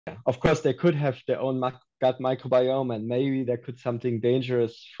Of course, they could have their own gut microbiome, and maybe there could something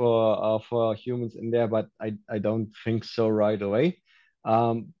dangerous for humans in there, but I don't think so right away.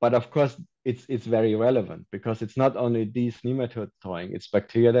 But of course, it's very relevant because it's not only these nematodes throwing, it's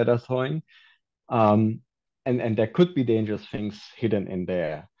bacteria that are throwing, um, and there could be dangerous things hidden in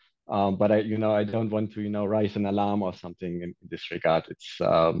there. But I don't want to, raise an alarm or something in this regard.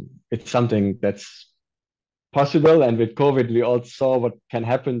 It's something that's possible. And with COVID, we all saw what can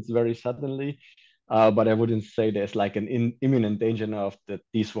happen very suddenly. But I wouldn't say there's like an imminent danger now of that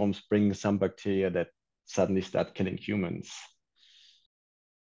these worms bring some bacteria that suddenly start killing humans.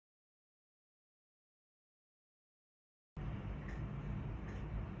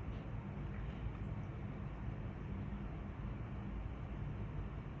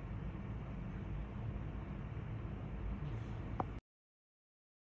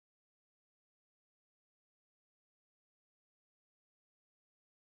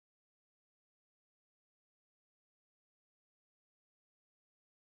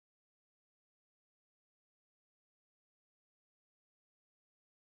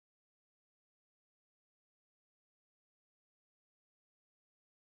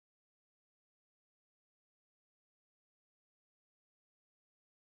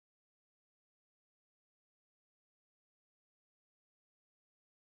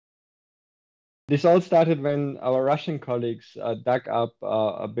 This all started when our Russian colleagues dug up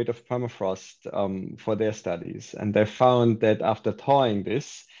a bit of permafrost for their studies, and they found that after thawing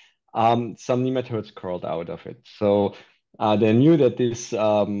this, some nematodes crawled out of it. So they knew that this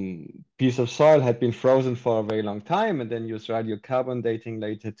piece of soil had been frozen for a very long time, and then used radiocarbon dating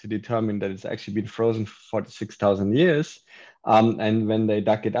later to determine that it's actually been frozen for 46,000 years. And when they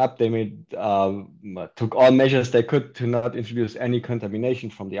dug it up, they took all measures they could to not introduce any contamination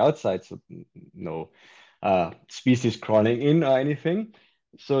from the outside, so no species crawling in or anything.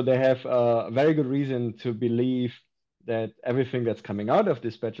 So they have a very good reason to believe that everything that's coming out of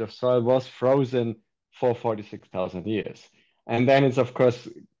this patch of soil was frozen for 46,000 years. And then it's, of course,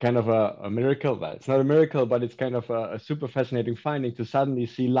 kind of a miracle. Well, it's not a miracle, but it's kind of a super fascinating finding to suddenly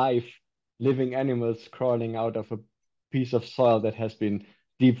see live, living animals crawling out of a piece of soil that has been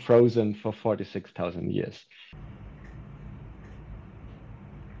deep frozen for 46,000 years.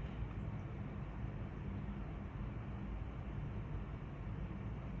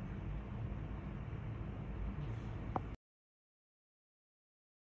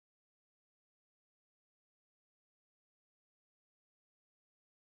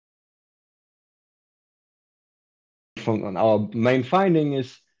 From our main finding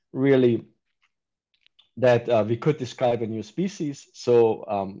is really that we could describe a new species. So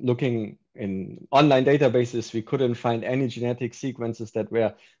looking in online databases, we couldn't find any genetic sequences that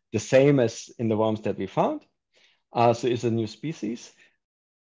were the same as in the worms that we found. So it's a new species.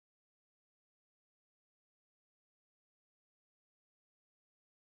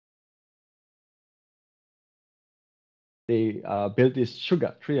 They build this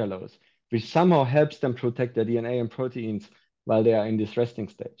sugar, trehalose, which somehow helps them protect their DNA and proteins while they are in this resting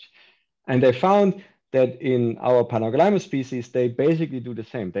stage. And they found that in our Panoglymus species, they basically do the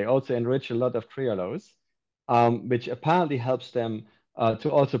same. They also enrich a lot of trehalose, which apparently helps them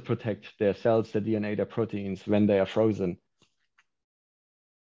to also protect their cells, their DNA, their proteins when they are frozen.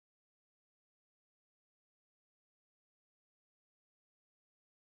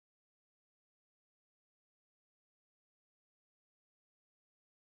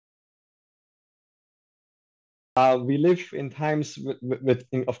 We live in times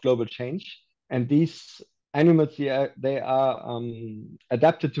of global change, and these animals they are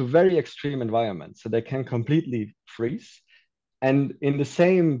adapted to very extreme environments, so they can completely freeze. And in the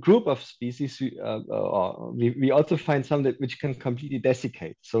same group of species, we also find some that which can completely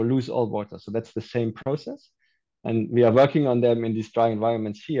desiccate, so lose all water. So that's the same process, and we are working on them in these dry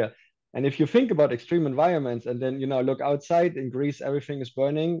environments here. And if you think about extreme environments, and then look outside in Greece, everything is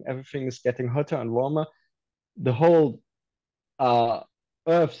burning, everything is getting hotter and warmer. The whole uh,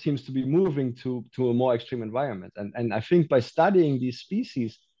 Earth seems to be moving to a more extreme environment. And I think by studying these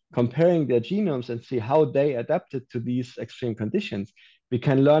species, comparing their genomes and see how they adapted to these extreme conditions, we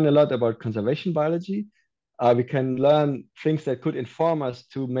can learn a lot about conservation biology. We can learn things that could inform us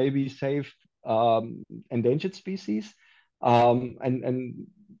to maybe save endangered species, and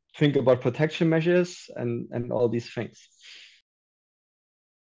think about protection measures and all these things.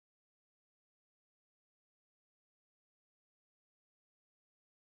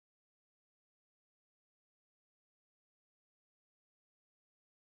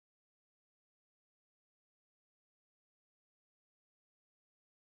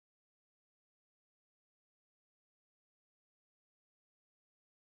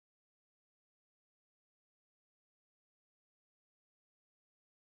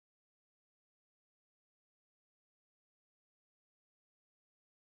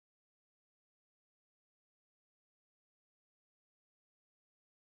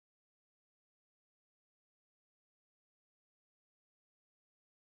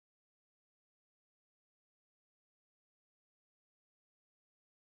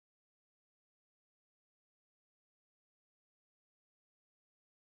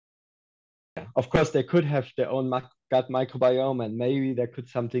 of course, they could have their own gut microbiome, and maybe there could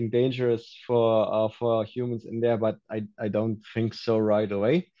something dangerous for humans in there, but I don't think so right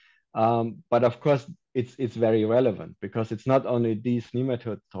away. But of course, it's very relevant because it's not only these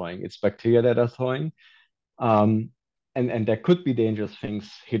nematodes throwing, it's bacteria that are throwing, um, and there could be dangerous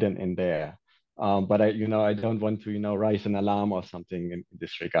things hidden in there. But I don't want to, raise an alarm or something in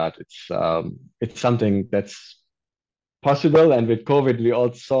this regard. It's something that's possible. And with COVID, we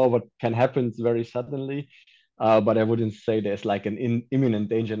all saw what can happen very suddenly. But I wouldn't say there's like an imminent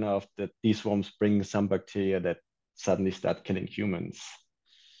danger now of that these worms bring some bacteria that suddenly start killing humans.